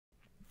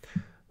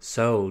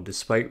So,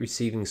 despite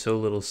receiving so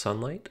little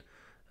sunlight,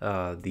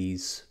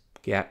 these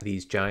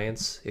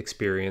giants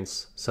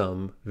experience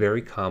some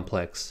very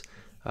complex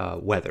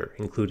weather,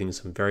 including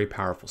some very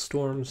powerful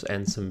storms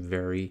and some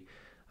very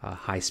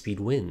high-speed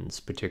winds,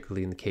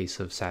 particularly in the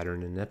case of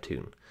Saturn and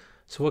Neptune.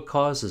 So, what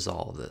causes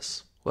all of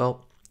this?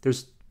 Well,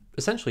 there's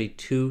essentially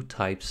two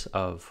types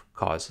of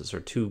causes, or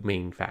two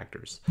main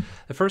factors.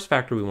 The first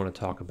factor we want to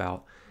talk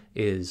about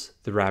is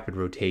the rapid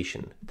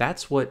rotation.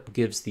 That's what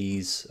gives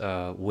these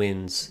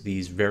winds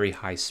these very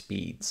high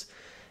speeds.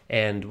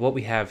 And what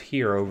we have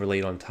here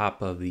overlaid on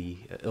top of the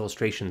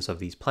illustrations of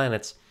these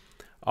planets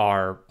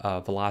are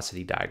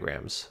velocity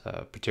diagrams,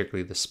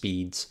 particularly the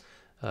speeds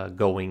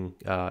going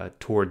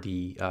toward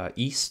the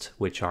east,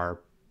 which are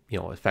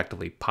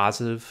effectively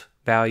positive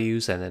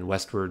values, and then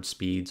westward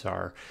speeds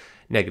are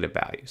negative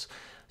values.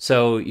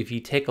 So if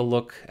you take a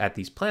look at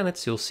these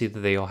planets, you'll see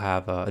that they all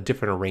have a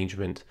different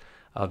arrangement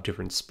of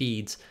different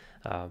speeds.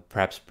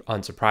 Perhaps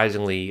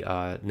unsurprisingly,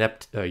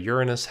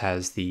 Uranus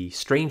has the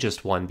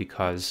strangest one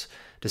because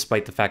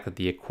despite the fact that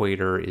the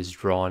equator is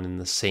drawn in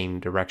the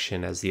same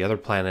direction as the other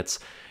planets,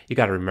 you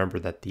got to remember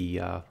that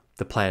the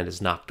planet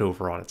is knocked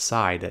over on its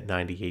side at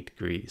 98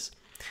 degrees.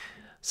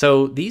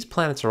 So these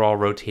planets are all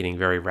rotating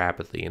very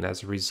rapidly, and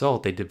as a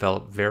result, they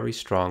develop very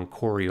strong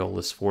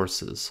Coriolis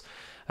forces.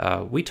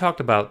 We talked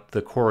about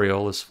the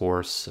Coriolis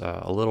force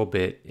a little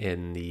bit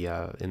in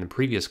the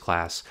previous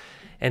class,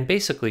 and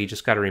basically you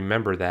just got to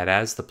remember that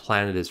as the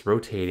planet is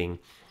rotating,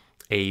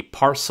 a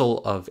parcel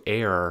of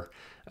air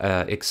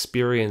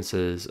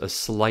experiences a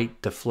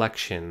slight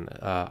deflection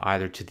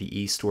either to the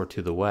east or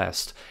to the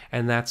west,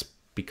 and that's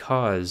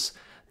because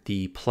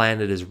the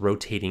planet is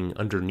rotating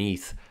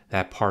underneath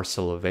that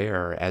parcel of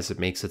air as it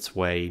makes its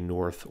way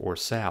north or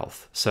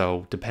south.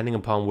 So depending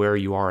upon where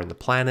you are in the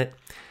planet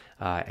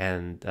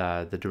and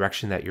the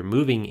direction that you're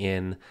moving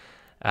in,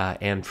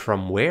 and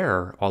from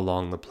where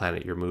along the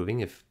planet you're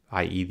moving,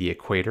 i.e. the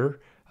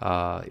equator,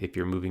 if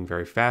you're moving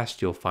very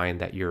fast, you'll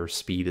find that your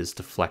speed is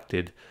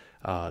deflected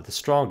the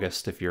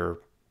strongest if you're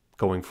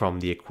going from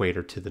the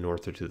equator to the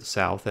north or to the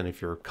south. And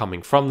if you're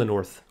coming from the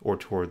north or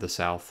toward the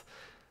south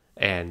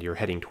and you're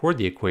heading toward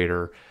the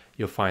equator,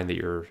 you'll find that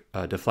your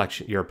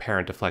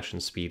apparent deflection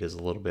speed is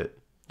a little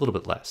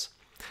bit less.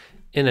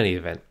 In any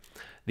event,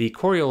 the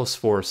Coriolis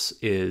force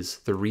is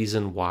the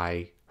reason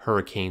why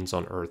hurricanes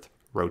on Earth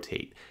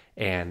rotate,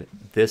 and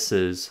this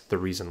is the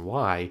reason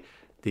why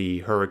the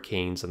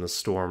hurricanes and the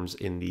storms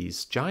in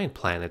these giant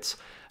planets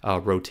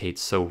rotate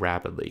so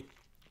rapidly.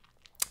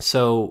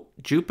 So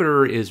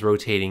Jupiter is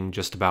rotating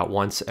just about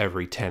once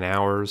every 10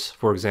 hours,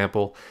 for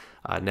example.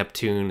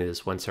 Neptune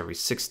is once every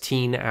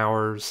 16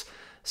 hours.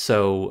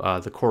 So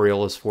the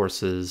Coriolis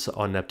forces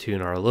on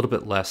Neptune are a little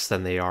bit less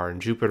than they are in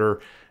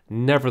Jupiter.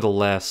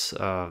 Nevertheless,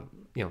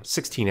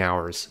 16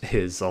 hours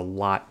is a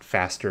lot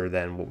faster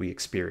than what we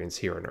experience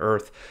here on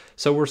Earth.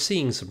 So we're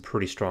seeing some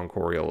pretty strong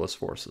Coriolis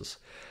forces.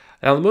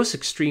 Now, the most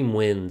extreme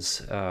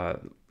winds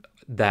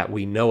that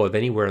we know of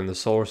anywhere in the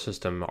solar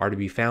system are to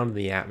be found in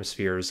the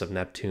atmospheres of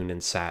Neptune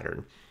and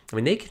Saturn. I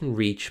mean, they can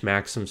reach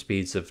maximum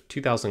speeds of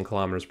 2,000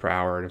 kilometers per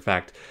hour. And in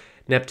fact,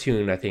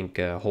 Neptune, I think,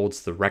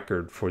 holds the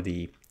record for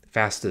the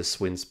fastest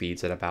wind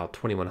speeds at about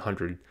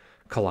 2,100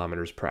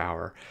 kilometers per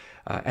hour.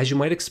 As you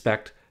might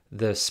expect,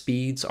 the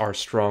speeds are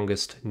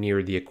strongest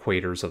near the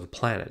equators of the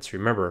planets.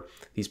 Remember,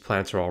 these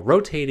planets are all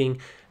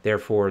rotating,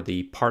 therefore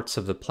the parts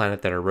of the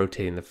planet that are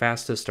rotating the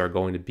fastest are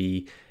going to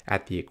be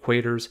at the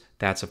equators.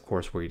 That's, of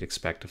course, where you'd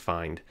expect to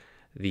find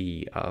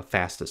the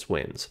fastest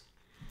winds.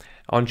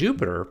 On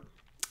Jupiter,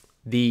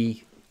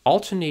 the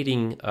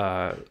alternating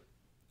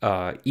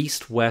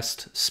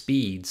east-west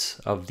speeds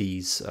of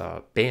these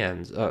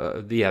bands,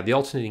 the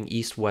alternating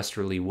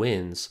east-westerly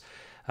winds,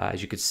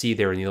 as you could see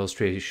there in the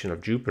illustration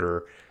of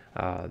Jupiter,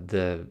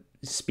 the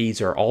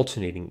speeds are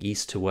alternating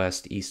east to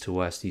west, east to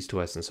west, east to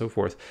west, and so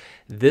forth.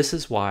 This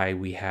is why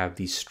we have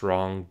these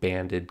strong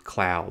banded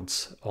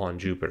clouds on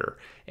Jupiter,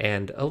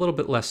 and a little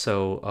bit less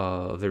so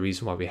of the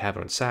reason why we have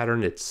it on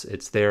Saturn. It's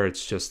there.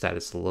 It's just that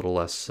it's a little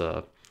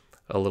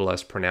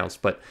less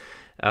pronounced. But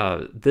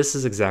this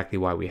is exactly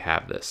why we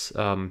have this.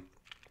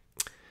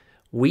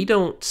 We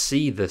don't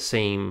see the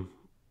same.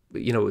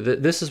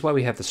 This is why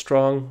we have the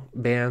strong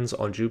bands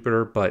on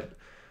Jupiter, but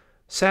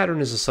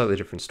Saturn is a slightly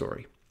different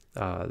story.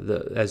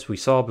 As we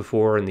saw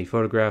before in the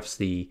photographs,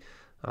 the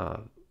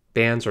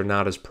bands are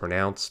not as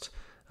pronounced.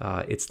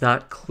 It's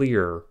not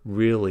clear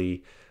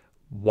really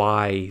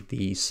why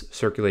these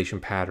circulation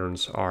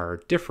patterns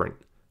are different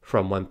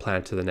from one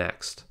planet to the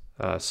next.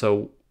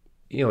 So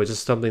it's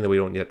just something that we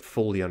don't yet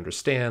fully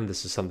understand.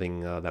 This is something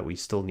that we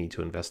still need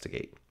to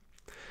investigate.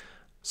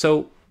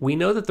 So we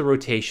know that the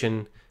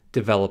rotation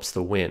develops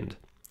the wind,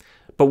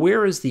 but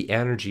where is the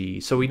energy?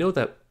 So we know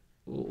that.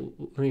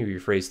 Let me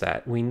rephrase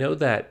that. We know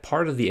that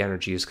part of the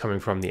energy is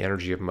coming from the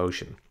energy of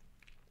motion,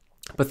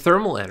 but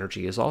thermal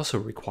energy is also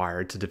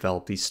required to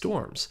develop these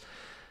storms.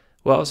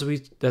 Well, as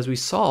we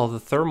saw, the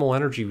thermal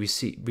energy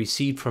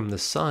received from the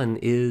sun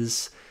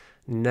is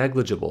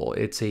negligible.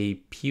 It's a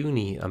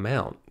puny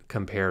amount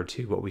compared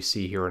to what we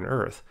see here on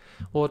Earth?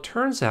 Well, it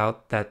turns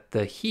out that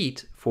the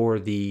heat for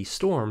the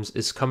storms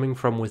is coming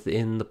from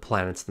within the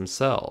planets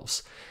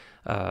themselves,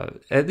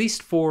 at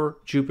least for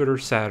Jupiter,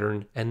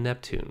 Saturn, and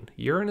Neptune.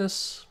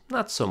 Uranus,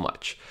 not so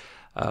much.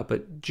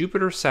 But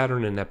Jupiter,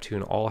 Saturn, and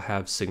Neptune all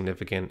have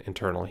significant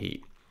internal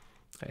heat.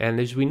 And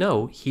as we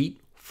know, heat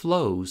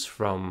flows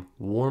from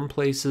warm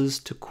places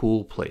to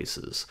cool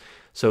places.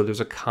 So there's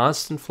a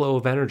constant flow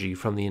of energy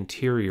from the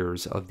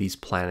interiors of these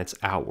planets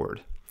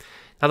outward.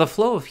 Now, the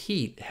flow of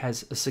heat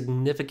has a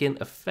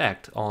significant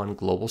effect on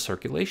global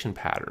circulation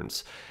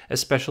patterns,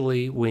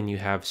 especially when you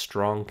have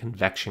strong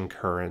convection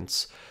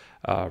currents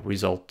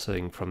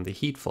resulting from the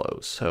heat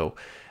flows. So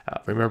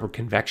remember,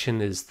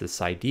 convection is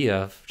this idea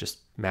of, just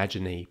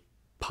imagine a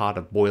pot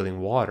of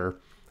boiling water.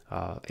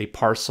 A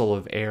parcel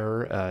of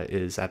air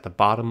is at the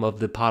bottom of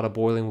the pot of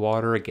boiling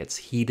water. It gets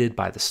heated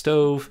by the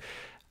stove.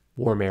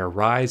 Warm air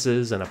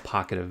rises, and a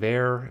pocket of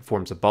air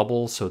forms a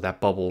bubble. So that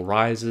bubble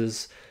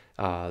rises.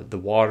 The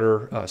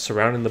water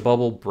surrounding the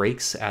bubble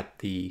breaks at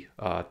the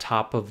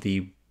top of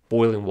the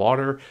boiling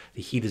water.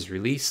 The heat is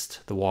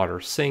released. The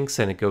water sinks,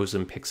 and it goes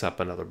and picks up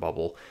another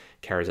bubble,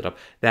 carries it up.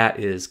 That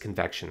is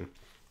convection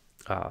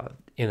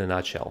in a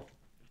nutshell.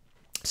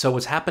 So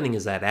what's happening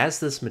is that as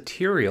this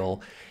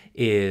material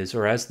is,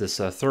 or as this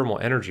thermal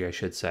energy, I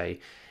should say,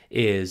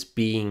 is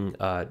being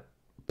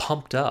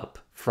pumped up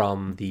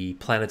from the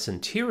planet's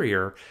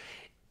interior,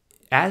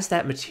 as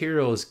that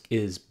material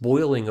is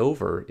boiling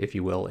over, if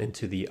you will,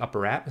 into the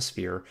upper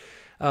atmosphere,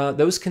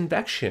 those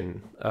Coriolis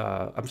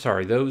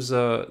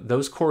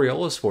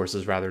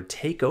forces rather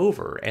take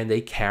over, and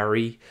they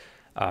carry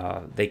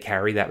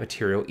that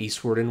material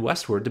eastward and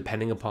westward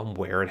depending upon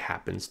where it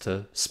happens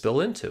to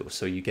spill into.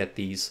 So you get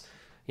these,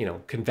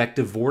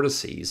 convective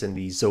vortices and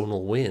these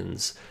zonal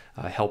winds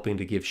helping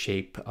to give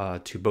shape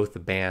to both the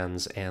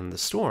bands and the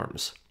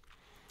storms.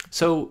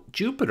 So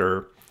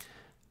Jupiter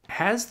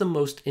has the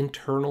most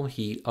internal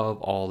heat of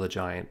all the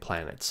giant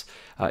planets.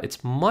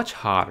 It's much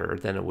hotter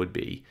than it would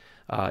be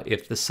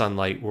if the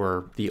sunlight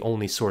were the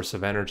only source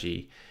of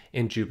energy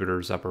in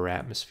Jupiter's upper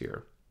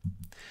atmosphere.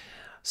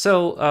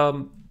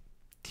 So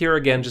here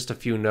again, just a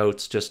few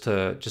notes just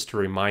to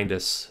remind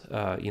us,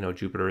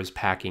 Jupiter is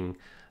packing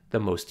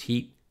the most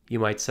heat, you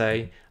might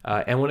say.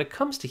 And when it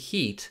comes to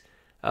heat,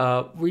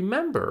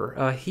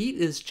 remember, heat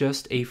is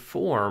just a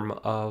form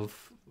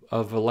of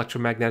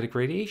electromagnetic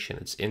radiation.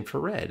 It's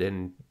infrared,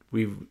 and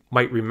we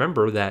might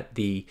remember that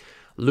the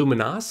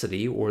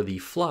luminosity, or the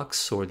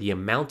flux, or the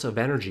amount of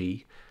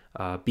energy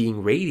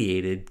being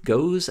radiated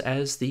goes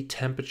as the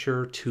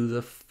temperature to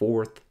the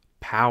fourth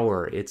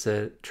power. It's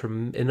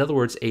in other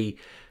words, a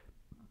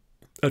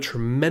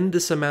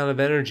tremendous amount of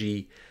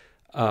energy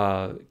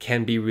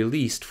can be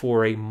released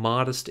for a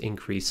modest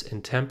increase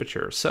in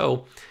temperature.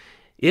 So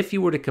if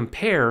you were to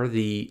compare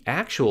the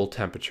actual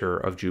temperature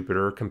of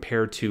Jupiter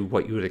compared to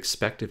what you would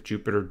expect if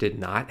Jupiter did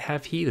not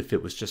have heat, if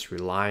it was just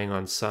relying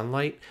on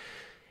sunlight,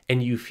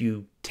 and if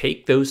you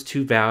take those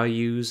two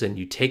values and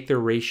you take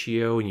their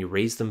ratio and you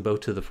raise them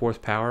both to the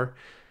fourth power,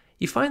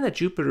 you find that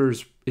Jupiter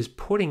is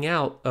putting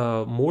out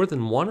more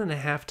than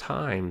 1.5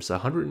 times,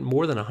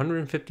 more than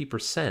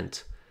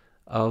 150%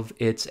 of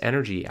its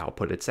energy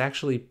output. It's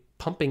actually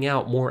pumping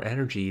out more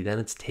energy than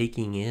it's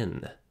taking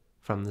in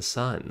from the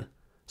sun.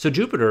 So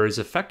Jupiter is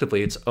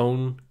effectively its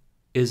own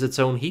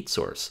heat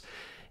source.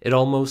 It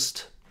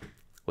almost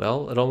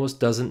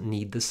doesn't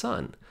need the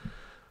sun.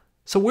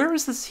 So where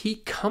is this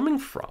heat coming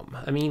from?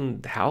 I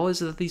mean, how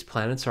is it that these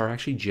planets are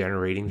actually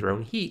generating their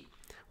own heat?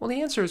 Well,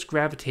 the answer is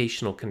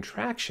gravitational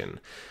contraction.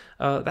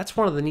 That's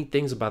one of the neat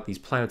things about these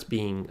planets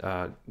being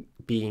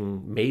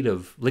made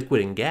of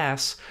liquid and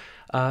gas.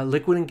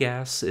 Liquid and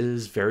gas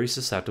is very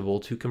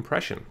susceptible to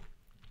compression.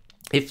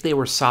 If they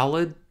were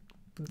solid,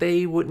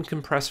 they wouldn't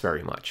compress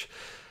very much.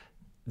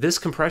 This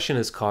compression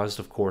is caused,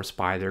 of course,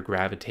 by their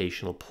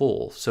gravitational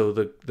pull. So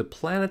the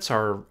planets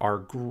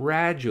are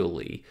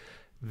gradually,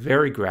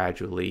 very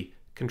gradually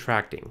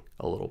contracting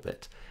a little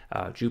bit.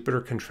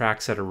 Jupiter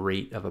contracts at a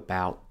rate of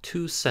about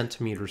 2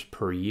 centimeters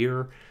per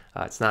year.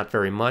 It's not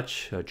very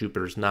much.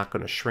 Jupiter's not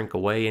going to shrink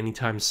away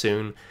anytime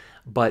soon,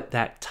 but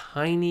that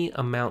tiny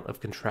amount of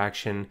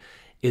contraction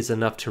is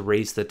enough to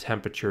raise the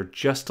temperature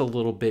just a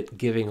little bit,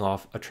 giving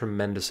off a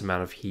tremendous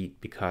amount of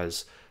heat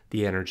because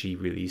the energy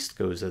released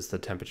goes as the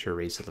temperature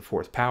raised to the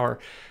fourth power.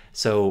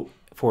 So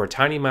for a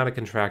tiny amount of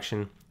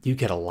contraction, you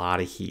get a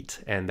lot of heat,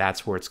 and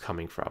that's where it's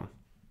coming from.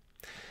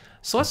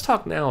 So let's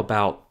talk now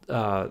about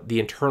the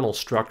internal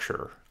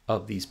structure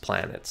of these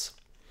planets.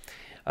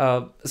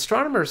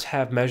 Astronomers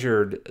have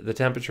measured the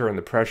temperature and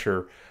the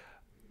pressure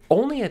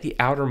only at the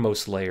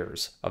outermost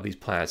layers of these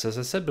planets. As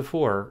I said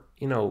before,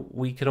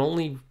 we could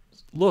only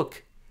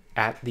look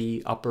at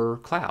the upper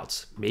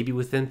clouds. Maybe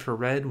with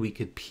infrared, we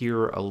could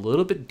peer a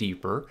little bit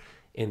deeper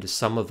into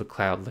some of the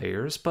cloud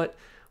layers, but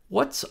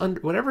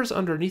whatever's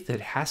underneath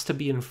it has to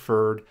be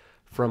inferred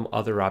from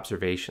other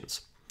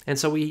observations. And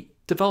so we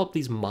develop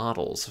these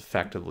models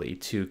effectively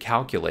to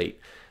calculate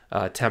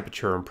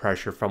temperature and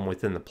pressure from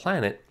within the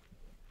planet.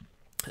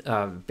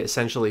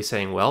 essentially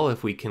saying, well,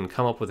 if we can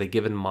come up with a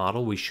given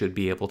model, we should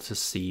be able to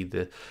see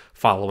the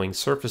following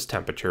surface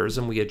temperatures,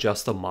 and we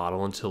adjust the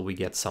model until we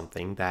get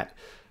something that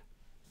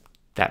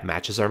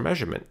matches our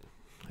measurement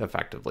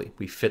effectively.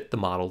 We fit the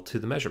model to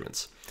the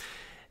measurements.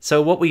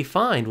 So what we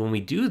find when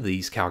we do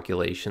these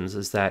calculations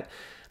is that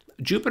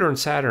Jupiter and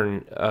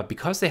Saturn,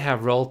 because they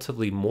have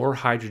relatively more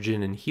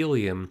hydrogen and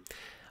helium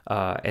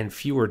and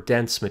fewer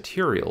dense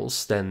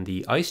materials than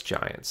the ice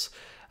giants,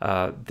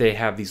 they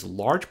have these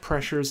large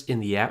pressures in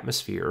the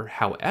atmosphere.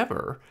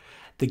 However,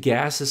 the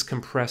gas is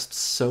compressed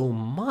so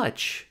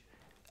much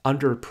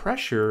under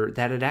pressure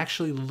that it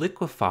actually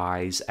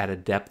liquefies at a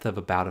depth of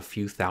about a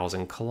few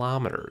thousand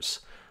kilometers.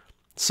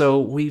 So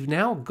we've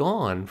now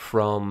gone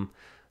from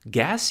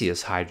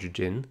gaseous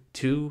hydrogen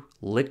to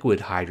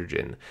liquid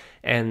hydrogen.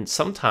 And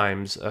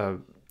sometimes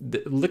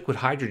the liquid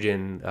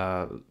hydrogen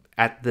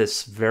at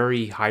this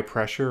very high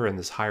pressure and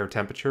this higher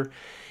temperature,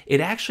 it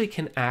actually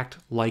can act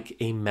like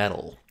a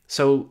metal.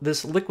 So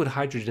this liquid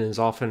hydrogen is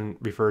often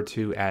referred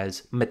to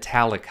as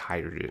metallic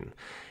hydrogen.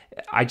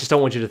 I just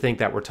don't want you to think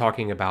that we're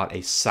talking about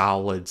a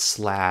solid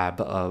slab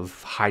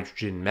of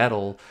hydrogen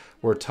metal.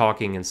 We're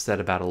talking instead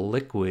about a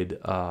liquid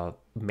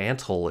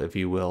mantle, if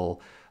you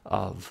will,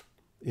 of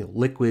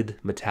liquid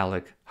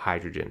metallic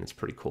hydrogen. It's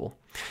pretty cool.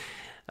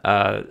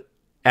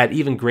 At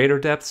even greater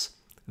depths,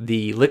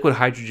 the liquid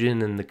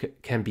hydrogen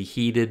can be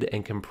heated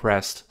and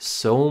compressed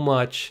so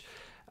much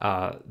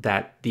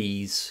that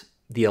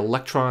the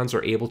electrons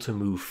are able to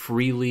move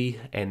freely,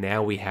 and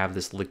now we have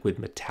this liquid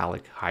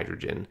metallic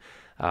hydrogen,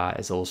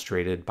 as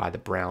illustrated by the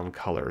brown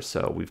color.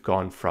 So we've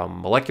gone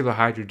from molecular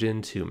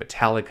hydrogen to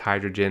metallic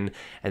hydrogen,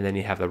 and then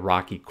you have the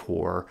rocky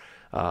core,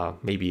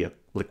 maybe a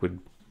liquid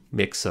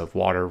mix of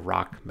water,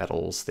 rock,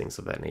 metals, things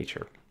of that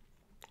nature.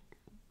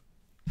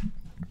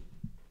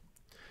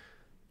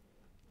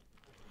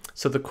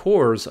 So the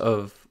cores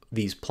of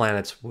these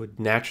planets would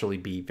naturally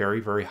be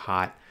very, very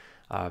hot,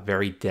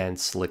 very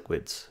dense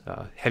liquids,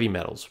 heavy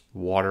metals,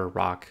 water,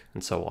 rock,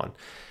 and so on.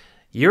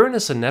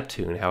 Uranus and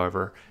Neptune,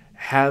 however,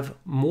 have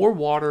more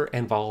water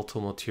and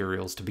volatile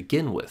materials to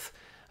begin with.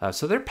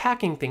 So they're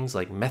packing things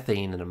like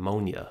methane and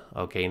ammonia,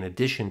 okay, in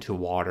addition to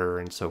water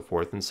and so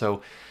forth. And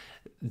so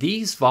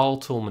these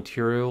volatile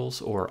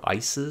materials or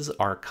ices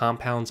are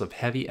compounds of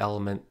heavy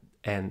element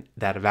and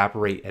that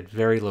evaporate at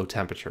very low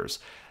temperatures.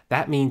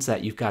 That means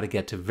that you've got to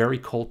get to very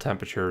cold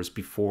temperatures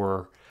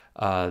before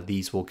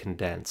these will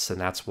condense, and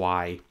that's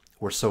why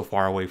we're so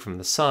far away from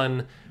the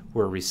sun.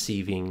 We're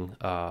receiving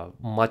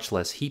much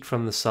less heat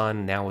from the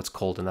sun. Now it's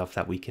cold enough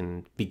that we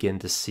can begin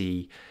to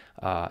see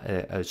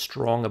a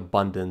strong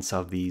abundance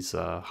of these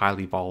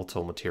highly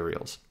volatile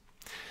materials.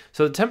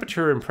 So the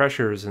temperature and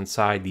pressures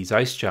inside these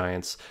ice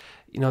giants,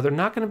 they're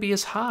not going to be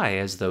as high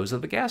as those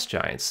of the gas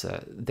giants.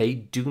 They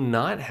do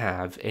not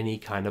have any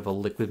kind of a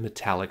liquid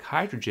metallic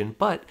hydrogen,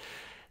 but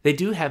they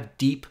do have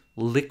deep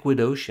liquid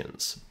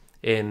oceans.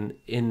 And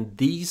in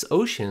these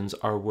oceans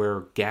are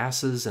where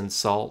gases and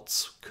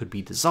salts could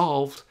be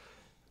dissolved,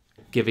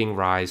 giving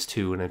rise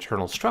to an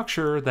internal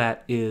structure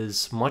that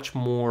is much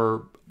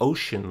more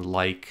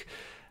ocean-like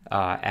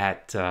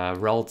at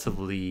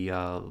relatively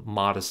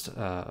modest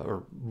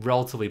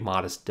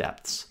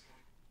depths.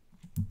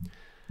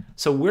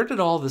 So where did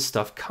all this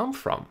stuff come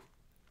from?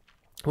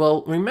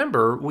 Well,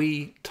 remember,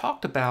 we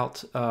talked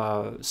about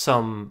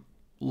some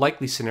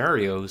likely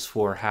scenarios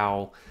for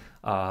how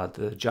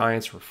the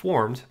giants were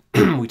formed.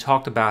 We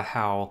talked about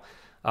how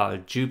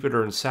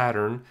Jupiter and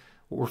Saturn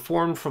were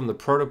formed from the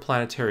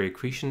protoplanetary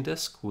accretion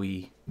disk.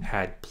 We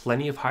had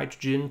plenty of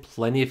hydrogen,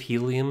 plenty of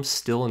helium,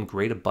 still in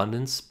great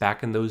abundance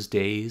back in those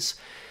days.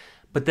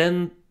 But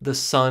then the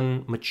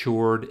sun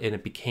matured and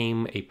it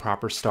became a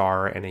proper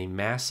star, and a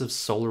massive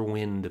solar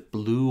wind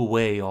blew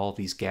away all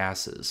these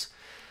gases.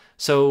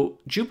 So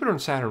Jupiter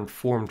and Saturn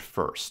formed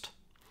first.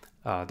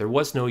 There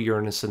was no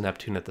Uranus and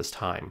Neptune at this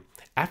time.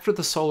 After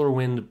the solar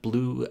wind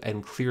blew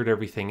and cleared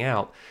everything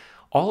out,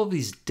 all of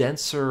these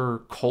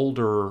denser,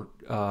 colder,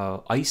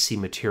 icy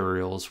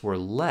materials were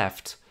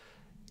left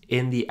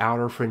in the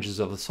outer fringes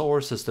of the solar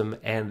system,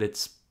 and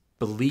it's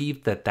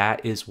believed that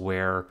that is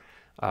where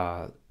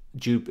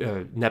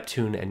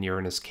Neptune and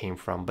Uranus came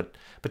from. But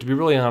to be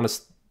really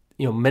honest,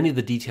 many of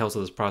the details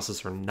of this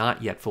process are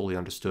not yet fully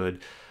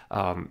understood.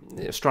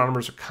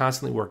 Astronomers are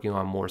constantly working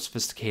on more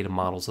sophisticated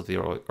models of the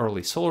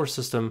early solar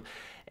system,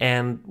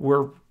 and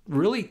we're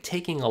really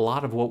taking a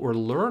lot of what we're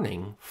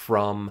learning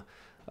from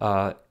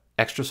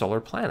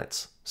extrasolar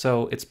planets.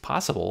 So it's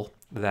possible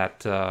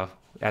that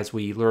as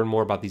we learn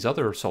more about these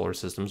other solar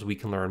systems, we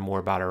can learn more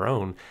about our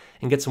own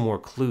and get some more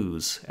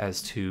clues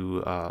as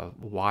to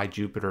why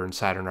Jupiter and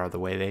Saturn are the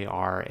way they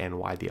are and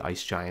why the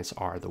ice giants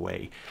are the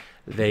way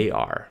they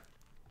are.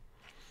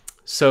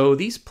 So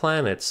these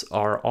planets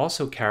are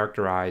also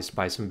characterized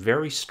by some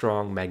very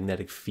strong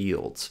magnetic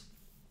fields.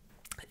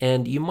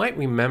 And you might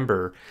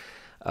remember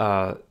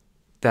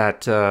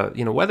that,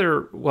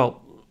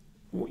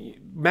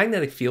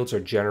 magnetic fields are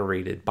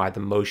generated by the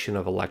motion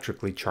of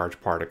electrically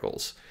charged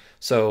particles.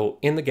 So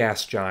in the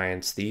gas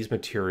giants, these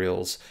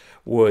materials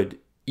would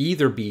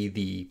either be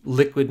the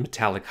liquid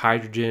metallic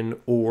hydrogen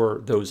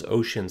or those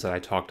oceans that I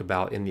talked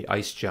about in the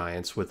ice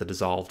giants with the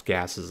dissolved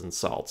gases and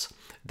salts.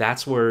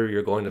 That's where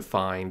you're going to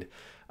find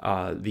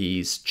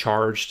these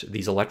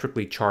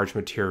electrically charged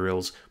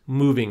materials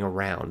moving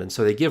around. And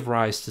so they give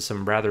rise to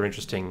some rather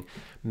interesting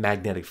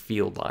magnetic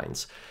field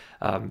lines.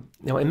 In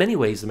many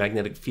ways, the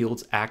magnetic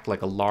fields act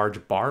like a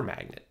large bar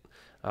magnet,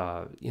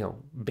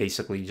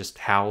 basically just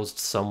housed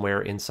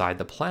somewhere inside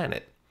the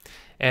planet.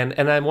 And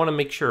I want to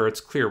make sure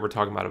it's clear we're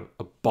talking about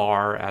a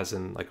bar as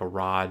in like a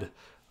rod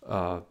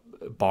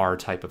bar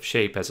type of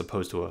shape as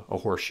opposed to a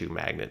horseshoe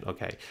magnet.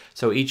 Okay,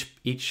 so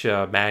each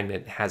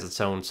magnet has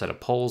its own set of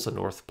poles, a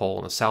north pole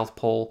and a south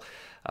pole.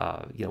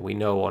 We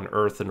know on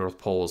Earth the North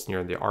Pole is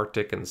near the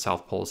Arctic and the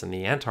South Pole is in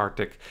the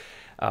Antarctic.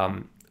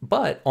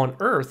 But on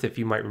Earth, if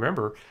you might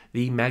remember,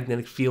 the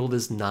magnetic field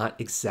is not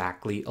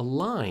exactly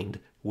aligned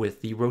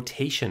with the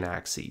rotation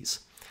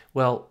axes.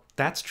 Well,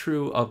 that's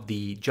true of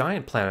the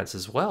giant planets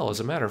as well. As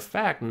a matter of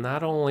fact,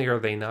 not only are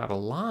they not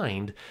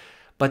aligned,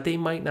 but they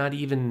might not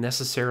even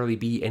necessarily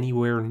be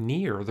anywhere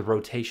near the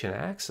rotation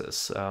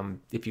axis.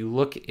 If you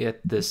look at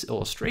this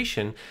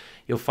illustration,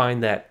 you'll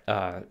find that,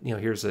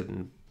 here's a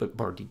bit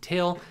more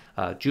detail.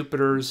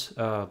 Jupiter's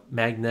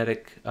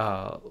magnetic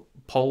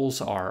poles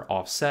are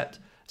offset.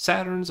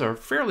 Saturn's are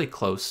fairly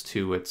close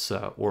to its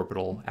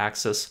orbital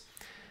axis.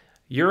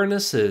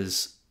 Uranus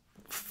is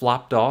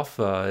flopped off.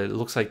 It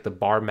looks like the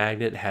bar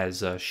magnet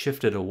has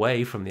shifted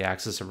away from the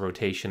axis of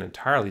rotation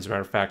entirely. As a matter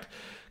of fact,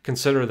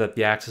 consider that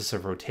the axis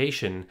of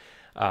rotation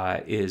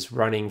is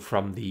running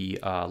from the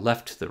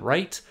left to the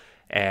right,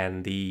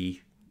 and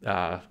the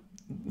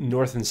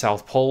north and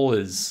south pole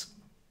is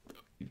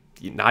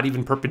not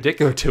even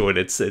perpendicular to it.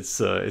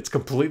 It's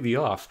completely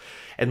off.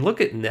 And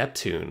look at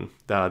Neptune.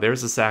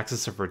 There's this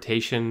axis of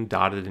rotation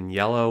dotted in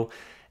yellow,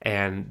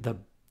 and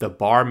the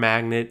bar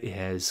magnet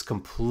has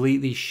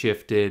completely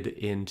shifted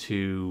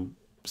into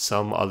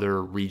some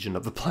other region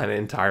of the planet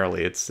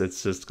entirely. It's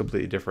just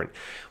completely different.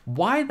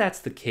 Why that's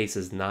the case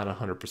is not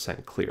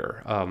 100%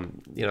 clear.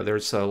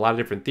 There's a lot of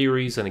different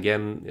theories, and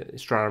again,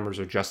 astronomers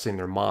are adjusting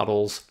their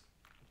models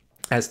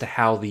as to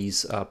how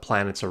these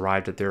planets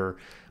arrived at their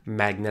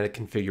magnetic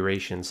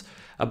configurations.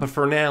 But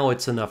for now,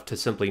 it's enough to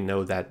simply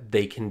know that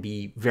they can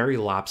be very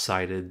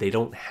lopsided. They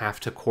don't have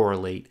to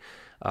correlate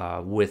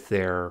with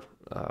their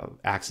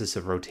axis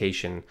of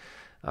rotation,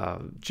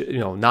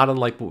 not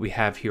unlike what we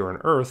have here on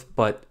Earth,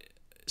 but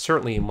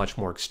certainly much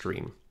more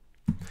extreme.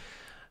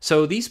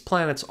 So these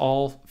planets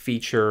all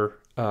feature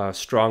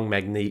strong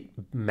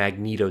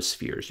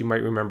magnetospheres. You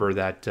might remember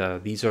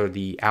that these are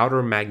the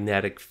outer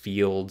magnetic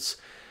fields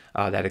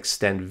that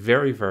extend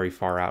very, very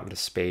far out into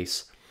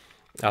space.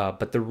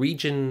 But the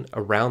region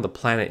around the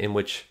planet in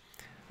which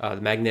the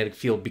magnetic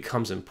field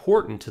becomes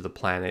important to the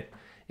planet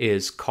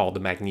is called the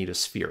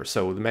magnetosphere.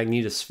 So the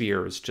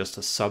magnetosphere is just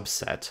a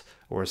subset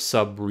or a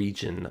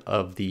sub-region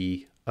of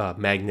the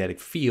magnetic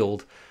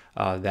field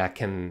that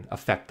can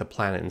affect the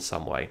planet in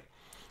some way.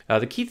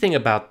 The key thing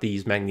about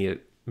these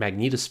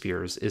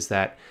magnetospheres is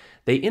that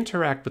they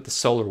interact with the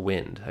solar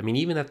wind. I mean,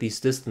 even at these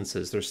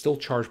distances, there's still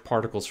charged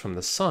particles from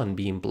the sun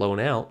being blown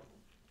out,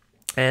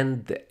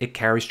 and it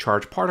carries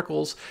charged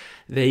particles.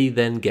 They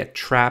then get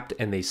trapped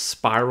and they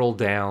spiral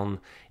down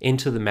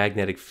into the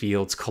magnetic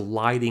fields,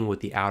 colliding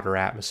with the outer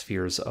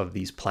atmospheres of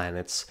these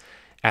planets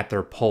at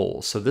their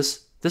poles. So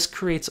this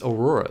creates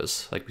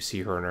auroras like we see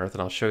here on Earth,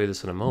 and I'll show you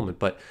this in a moment.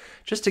 But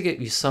just to get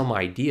you some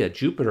idea,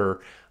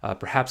 Jupiter,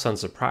 perhaps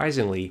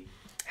unsurprisingly,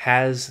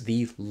 has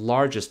the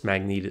largest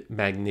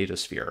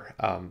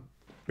magnetosphere.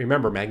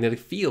 Remember, magnetic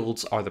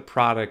fields are the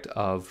product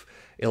of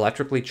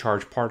electrically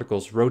charged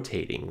particles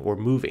rotating or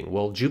moving.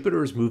 Well,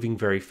 Jupiter is moving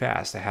very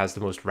fast. It has the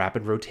most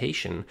rapid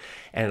rotation,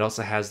 and it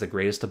also has the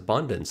greatest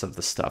abundance of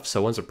the stuff.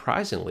 So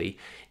unsurprisingly,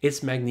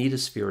 its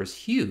magnetosphere is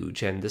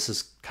huge, and this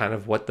is kind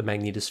of what the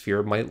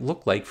magnetosphere might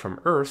look like from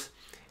Earth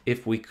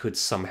if we could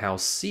somehow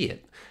see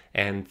it.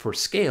 And for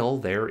scale,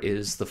 there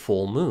is the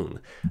full moon.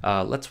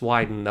 Let's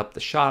widen up the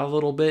shot a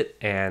little bit,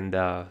 and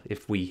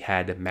if we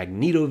had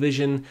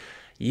magnetovision,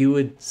 you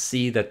would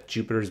see that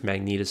Jupiter's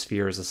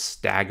magnetosphere is a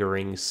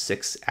staggering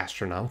 6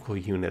 astronomical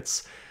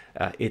units.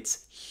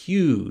 It's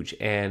huge,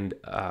 and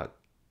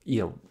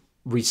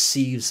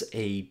receives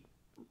a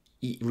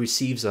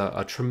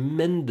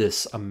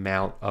tremendous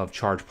amount of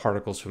charged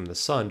particles from the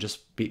sun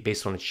just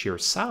based on its sheer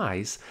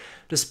size,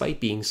 despite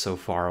being so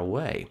far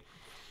away.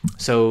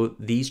 So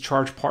these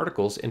charged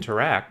particles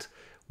interact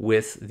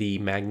with the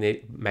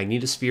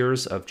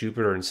magnetospheres of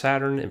Jupiter and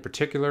Saturn in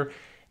particular,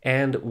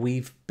 and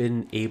we've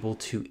been able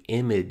to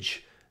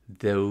image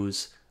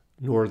those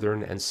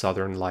northern and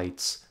southern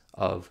lights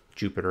of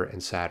Jupiter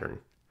and Saturn.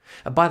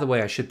 By the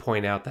way, I should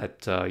point out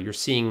that you're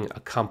seeing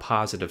a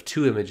composite of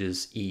 2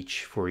 images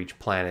each for each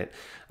planet.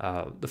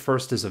 The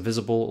first is a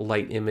visible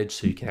light image,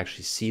 so you can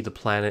actually see the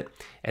planet,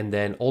 and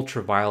then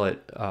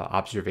ultraviolet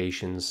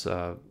observations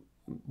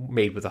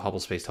made with the Hubble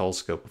Space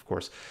Telescope, of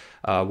course,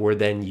 were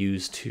then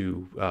used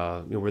to,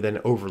 were then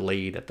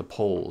overlaid at the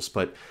poles.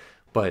 But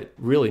But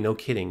really, no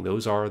kidding,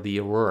 those are the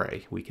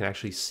aurorae. We can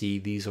actually see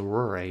these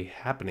aurorae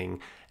happening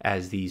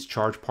as these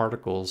charged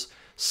particles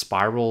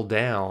spiral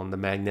down the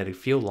magnetic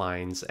field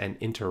lines and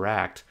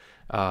interact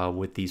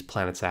with these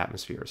planets'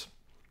 atmospheres.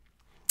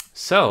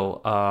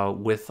 So,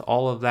 with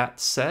all of that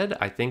said,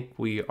 I think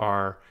we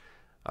are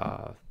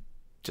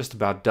just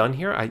about done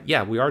here.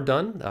 Yeah, we are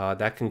done.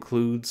 That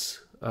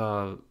concludes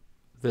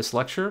this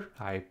lecture.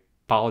 I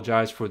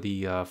apologize for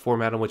the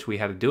format in which we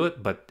had to do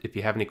it, but if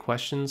you have any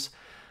questions,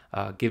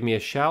 give me a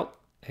shout,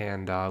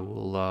 and I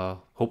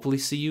will hopefully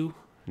see you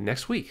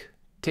next week.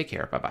 Take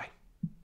care. Bye-bye.